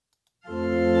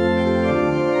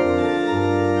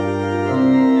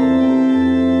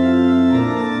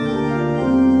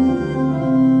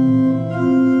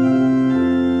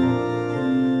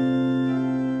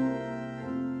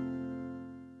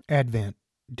Advent,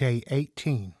 Day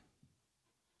 18.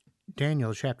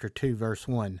 Daniel chapter 2, verse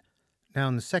 1. Now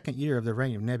in the 2nd year of the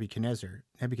reign of Nebuchadnezzar,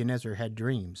 Nebuchadnezzar had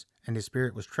dreams, and his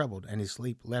spirit was troubled, and his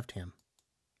sleep left him.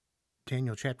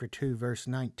 Daniel chapter 2, verse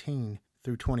 19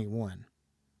 through 21.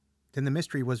 Then the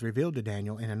mystery was revealed to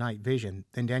Daniel in a night vision.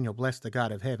 Then Daniel blessed the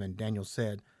God of heaven. Daniel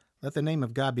said, "Let the name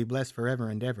of God be blessed forever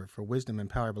and ever, for wisdom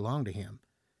and power belong to him.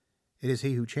 It is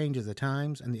he who changes the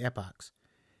times and the epochs.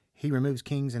 He removes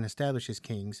kings and establishes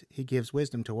kings. He gives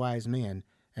wisdom to wise men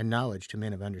and knowledge to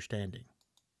men of understanding."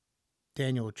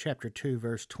 Daniel chapter 2,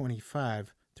 verse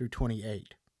 25 through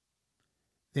 28.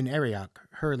 Then Arioch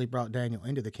hurriedly brought Daniel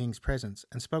into the king's presence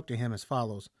and spoke to him as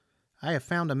follows: "I have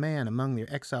found a man among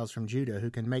the exiles from Judah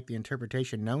who can make the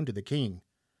interpretation known to the king."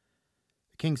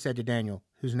 The king said to Daniel,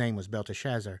 whose name was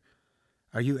Belteshazzar,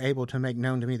 "Are you able to make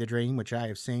known to me the dream which I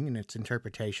have seen and its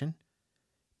interpretation?"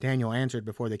 Daniel answered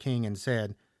before the king and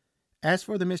said, "As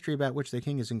for the mystery about which the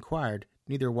king has inquired,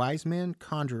 neither wise men,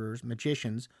 conjurers,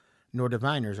 magicians, nor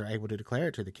diviners are able to declare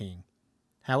it to the king.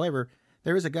 However,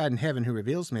 there is a God in heaven who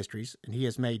reveals mysteries, and he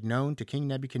has made known to King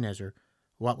Nebuchadnezzar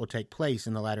what will take place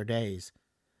in the latter days.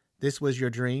 This was your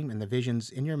dream and the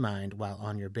visions in your mind while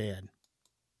on your bed."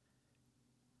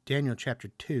 Daniel chapter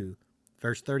 2,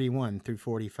 verse 31 through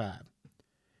 45.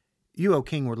 You, O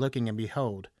king, were looking, and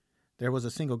behold, there was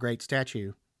a single great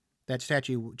statue. That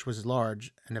statue, which was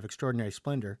large and of extraordinary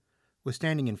splendor, was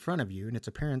standing in front of you, and its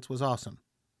appearance was awesome.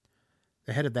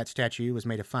 The head of that statue was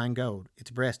made of fine gold,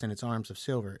 its breast and its arms of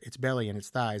silver, its belly and its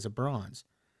thighs of bronze,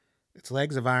 its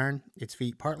legs of iron, its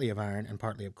feet partly of iron and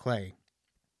partly of clay.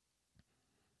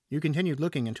 You continued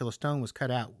looking until a stone was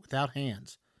cut out without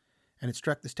hands, and it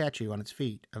struck the statue on its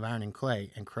feet of iron and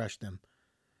clay and crushed them.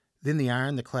 Then the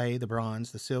iron, the clay, the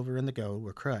bronze, the silver, and the gold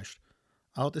were crushed,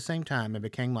 all at the same time, and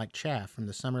became like chaff from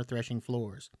the summer threshing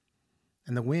floors.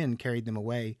 And the wind carried them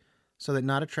away, so that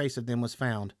not a trace of them was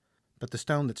found. But the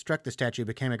stone that struck the statue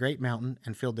became a great mountain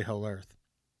and filled the whole earth.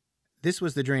 This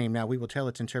was the dream. Now we will tell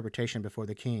its interpretation before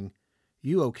the king.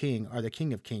 You, O king, are the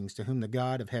King of kings, to whom the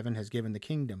God of heaven has given the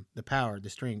kingdom, the power, the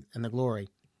strength, and the glory.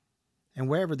 And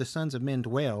wherever the sons of men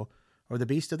dwell, or the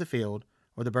beasts of the field,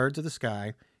 or the birds of the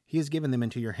sky, he has given them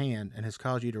into your hand, and has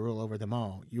caused you to rule over them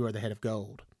all. You are the head of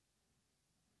gold.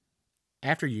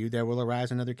 After you there will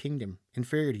arise another kingdom,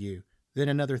 inferior to you, then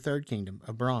another third kingdom,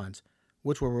 of bronze,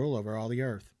 which will rule over all the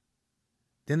earth.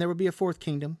 Then there will be a fourth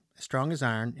kingdom, as strong as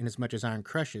iron, inasmuch as iron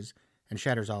crushes and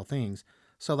shatters all things.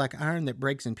 So like iron that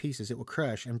breaks in pieces, it will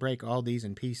crush and break all these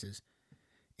in pieces.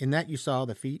 In that you saw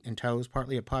the feet and toes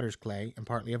partly of potter's clay and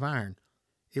partly of iron.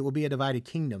 It will be a divided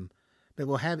kingdom, but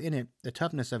will have in it the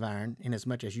toughness of iron,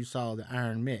 inasmuch as you saw the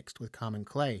iron mixed with common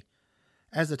clay.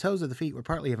 As the toes of the feet were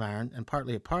partly of iron and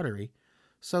partly of pottery,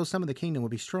 so some of the kingdom will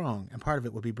be strong, and part of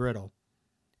it will be brittle.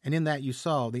 And in that you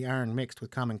saw the iron mixed with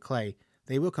common clay,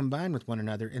 they will combine with one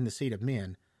another in the seed of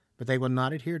men, but they will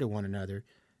not adhere to one another,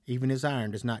 even as iron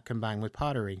does not combine with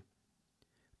pottery.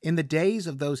 In the days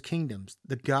of those kingdoms,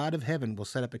 the God of heaven will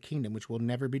set up a kingdom which will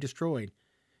never be destroyed,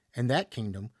 and that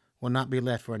kingdom will not be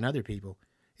left for another people.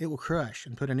 It will crush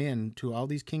and put an end to all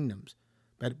these kingdoms,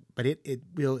 but it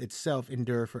will itself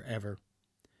endure forever.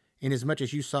 Inasmuch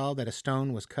as you saw that a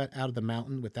stone was cut out of the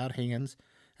mountain without hands,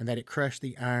 and that it crushed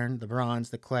the iron, the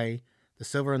bronze, the clay, the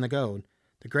silver, and the gold,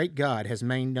 the great God has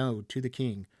made known to the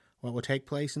king what will take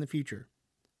place in the future.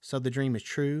 So the dream is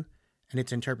true, and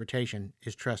its interpretation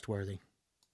is trustworthy.